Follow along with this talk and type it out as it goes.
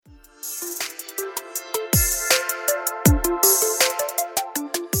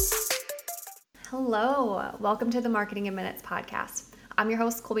Hello, welcome to the Marketing in Minutes podcast. I'm your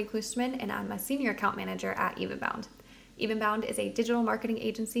host, Colby Klustman, and I'm a senior account manager at Evenbound. Evenbound is a digital marketing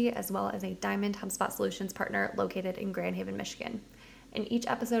agency as well as a Diamond HubSpot Solutions partner located in Grand Haven, Michigan. In each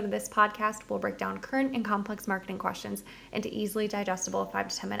episode of this podcast, we'll break down current and complex marketing questions into easily digestible 5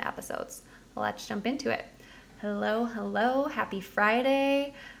 to 10 minute episodes. Let's jump into it. Hello, happy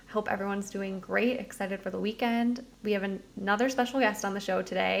Friday. I hope everyone's doing great, excited for the weekend. We have another special guest on the show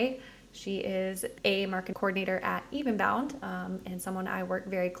today. She is a marketing coordinator at Evenbound and someone I work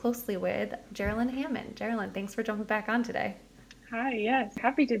very closely with, Geraldine Hammond. Geraldine, thanks for jumping back on today. Hi, yes,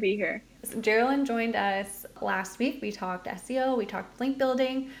 happy to be here. Geraldine joined us last week. We talked SEO, we talked link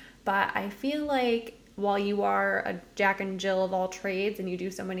building, but I feel like while you are a Jack and Jill of all trades and you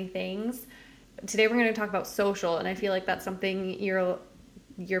do so many things, today we're going to talk about social, and I feel like that's something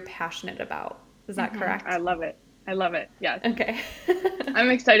you're passionate about. Is that correct? I love it. Yes. Okay. I'm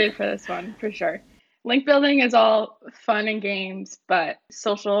excited for this one, for sure. Link building is all fun and games, but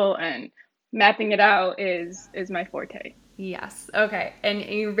social and mapping it out is my forte. Yes. Okay. And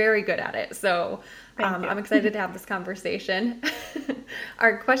you're very good at it. So I'm excited to have this conversation.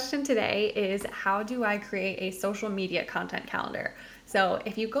 Our question today is, how do I create a social media content calendar? So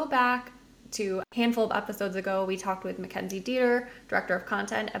if you go back to a handful of episodes ago, we talked with Mackenzie Dieter, Director of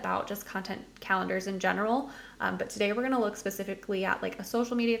Content, about just content calendars in general. But today we're going to look specifically at like a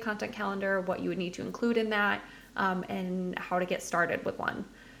social media content calendar, what you would need to include in that, and how to get started with one.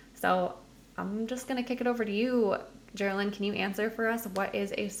 So I'm just going to kick it over to you. Geraldine, can you answer for us what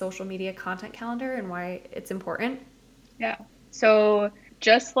is a social media content calendar and why it's important? Yeah. So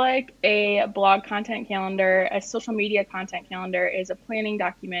just like a blog content calendar, a social media content calendar is a planning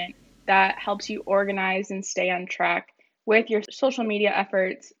document that helps you organize and stay on track with your social media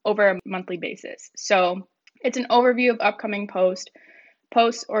efforts over a monthly basis. So it's an overview of upcoming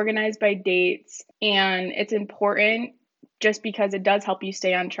posts organized by dates, and it's important just because it does help you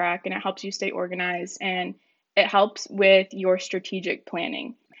stay on track and it helps you stay organized and it helps with your strategic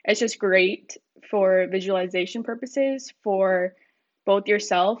planning. It's just great for visualization purposes for both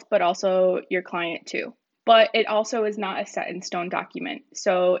yourself, but also your client too. But it also is not a set in stone document.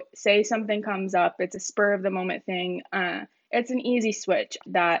 So say something comes up, it's a spur of the moment thing. It's an easy switch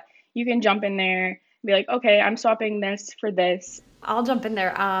that you can jump in there and be like, okay, I'm swapping this for this. I'll jump in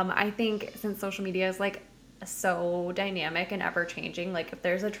there. I think since social media is like so dynamic and ever changing, like if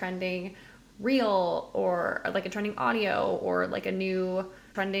there's a trending reel or like a trending audio or like a new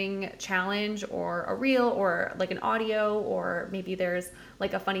trending challenge or a reel or like an audio, or maybe there's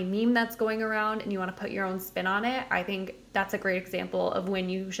like a funny meme that's going around and you want to put your own spin on it, I think that's a great example of when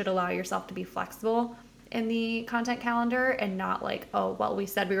you should allow yourself to be flexible in the content calendar and not like, oh, well, we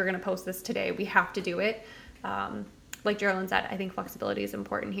said we were going to post this today, we have to do it. Like Geraldine said, I think flexibility is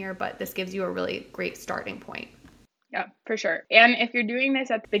important here, but this gives you a really great starting point. Yeah, for sure. And if you're doing this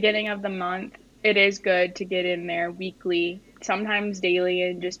at the beginning of the month, it is good to get in there weekly, sometimes daily,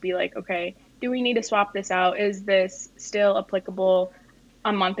 and just be like, okay, do we need to swap this out? Is this still applicable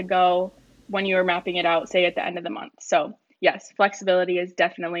a month ago when you were mapping it out, say at the end of the month? So yes, flexibility is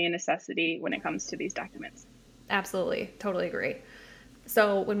definitely a necessity when it comes to these documents. Absolutely. Totally agree.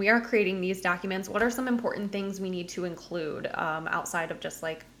 So when we are creating these documents, what are some important things we need to include outside of just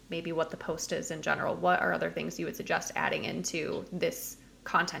like maybe what the post is in general? What are other things you would suggest adding into this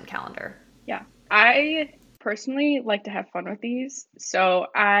content calendar? Yeah, I personally like to have fun with these. So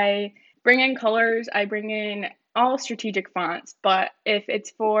I bring in colors, I bring in all strategic fonts, but if it's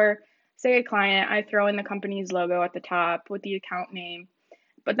for, say, a client, I throw in the company's logo at the top with the account name.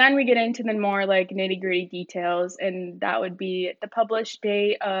 But then we get into the more like nitty-gritty details, and that would be the published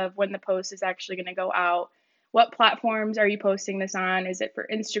date of when the post is actually going to go out. What platforms are you posting this on? Is it for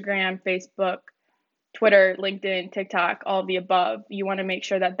Instagram, Facebook, Twitter, LinkedIn, TikTok, all of the above? You want to make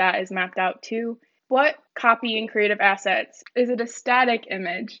sure that that is mapped out too. What copy and creative assets? Is it a static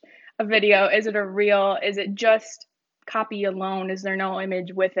image, a video? Is it a reel? Is it just copy alone? Is there no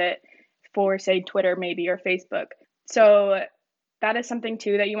image with it for, say, Twitter maybe or Facebook? So that is something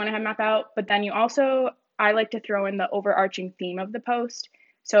too that you want to have mapped out. But then I like to throw in the overarching theme of the post.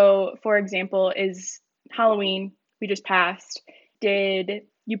 So for example, is Halloween, we just passed. Did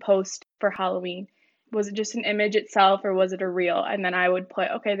you post for Halloween? Was it just an image itself or was it a reel? And then I would put,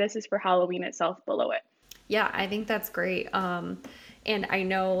 okay, this is for Halloween itself below it. Yeah, I think that's great. And I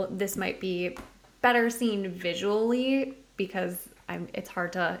know this might be better seen visually because it's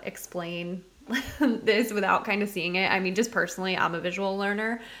hard to explain this without kind of seeing it. I mean, just personally, I'm a visual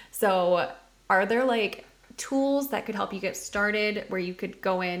learner. So are there like tools that could help you get started where you could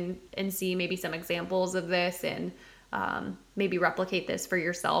go in and see maybe some examples of this and maybe replicate this for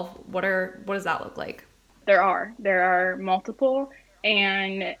yourself? What does that look like? There are multiple,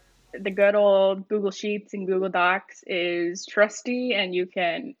 and the good old Google Sheets and Google Docs is trusty, and you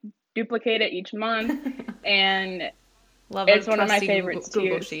can duplicate it each month. And Love it's a one of my trusty favorites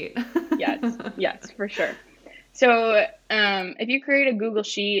Google too. Sheet. Yes, for sure. So, if you create a Google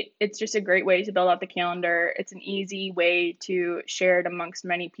Sheet, it's just a great way to build out the calendar. It's an easy way to share it amongst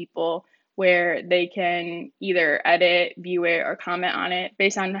many people where they can either edit, view it, or comment on it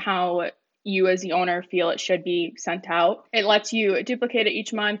based on how you as the owner feel it should be sent out. It lets you duplicate it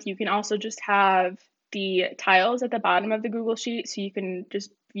each month. You can also just have the tiles at the bottom of the Google Sheet so you can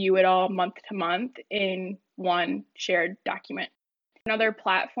just view it all month to month in one shared document. Another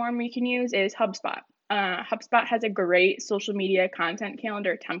platform we can use is HubSpot. HubSpot has a great social media content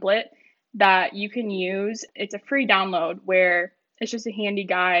calendar template that you can use. It's a free download where it's just a handy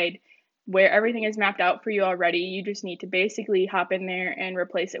guide where everything is mapped out for you already. You just need to basically hop in there and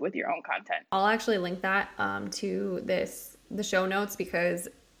replace it with your own content. I'll actually link that to the show notes because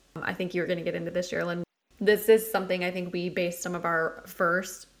I think you're going to get into this, Sherilyn. This is something I think we based some of our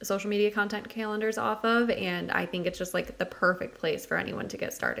first social media content calendars off of, and I think it's just like the perfect place for anyone to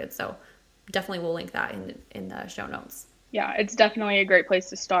get started. So definitely we'll link that in the show notes. Yeah, it's definitely a great place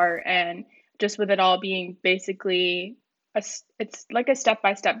to start, and just with it all being basically it's like a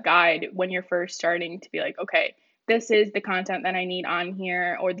step-by-step guide when you're first starting to be like, okay, this is the content that I need on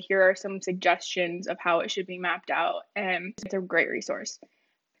here, or here are some suggestions of how it should be mapped out, and it's a great resource.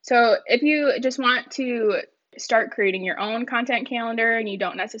 So if you just want to start creating your own content calendar and you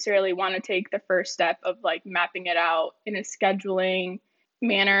don't necessarily want to take the first step of like mapping it out in a scheduling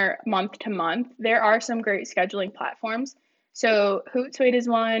manner month to month, there are some great scheduling platforms. So Hootsuite is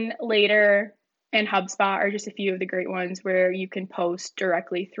one, Later, and HubSpot are just a few of the great ones where you can post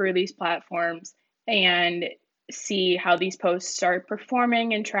directly through these platforms and see how these posts are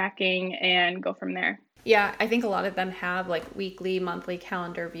performing and tracking and go from there. Yeah, I think a lot of them have like weekly, monthly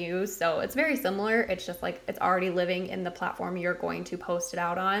calendar views. So it's very similar. It's just like it's already living in the platform you're going to post it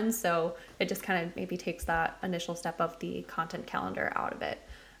out on. So it just kind of maybe takes that initial step of the content calendar out of it.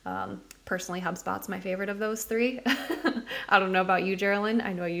 Personally, HubSpot's my favorite of those three. I don't know about you, Sherilyn.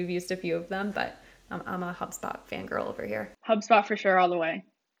 I know you've used a few of them, but I'm a HubSpot fangirl over here. HubSpot for sure, all the way.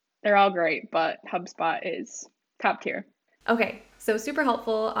 They're all great, but HubSpot is top tier. Okay, so super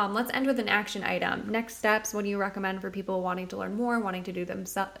helpful. Let's end with an action item. Next steps, what do you recommend for people wanting to learn more, wanting to do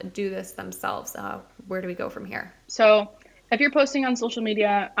this themselves? Where do we go from here? So if you're posting on social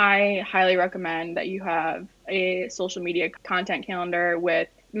media, I highly recommend that you have a social media content calendar with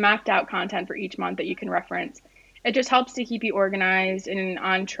mapped out content for each month that you can reference. It just helps to keep you organized and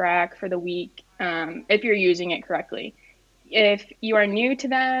on track for the week if you're using it correctly. If you are new to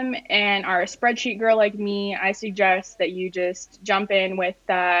them and are a spreadsheet girl like me, I suggest that you just jump in with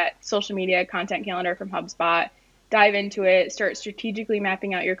that social media content calendar from HubSpot, dive into it, start strategically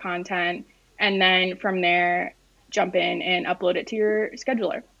mapping out your content, and then from there, jump in and upload it to your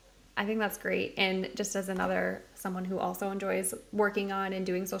scheduler. I think that's great. And just as someone who also enjoys working on and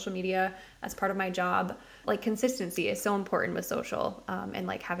doing social media as part of my job, like consistency is so important with social. And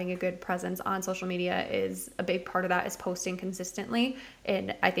like having a good presence on social media is a big part of that, is posting consistently.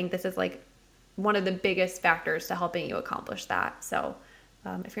 And I think this is like one of the biggest factors to helping you accomplish that. So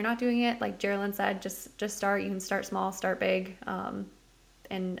if you're not doing it, like Sherilyn said, just start. You can start small, start big.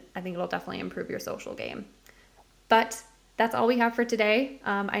 And I think it'll definitely improve your social game. But that's all we have for today.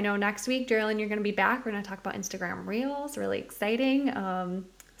 I know next week, Sherilyn, you're going to be back. We're going to talk about Instagram Reels. Really exciting.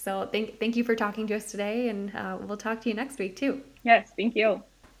 So thank you for talking to us today, and we'll talk to you next week too. Yes, thank you.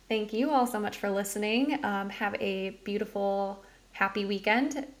 Thank you all so much for listening. Have a beautiful, happy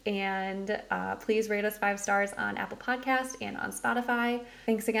weekend, and please rate us 5 stars on Apple Podcast and on Spotify.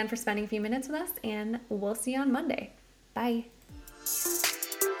 Thanks again for spending a few minutes with us, and we'll see you on Monday. Bye.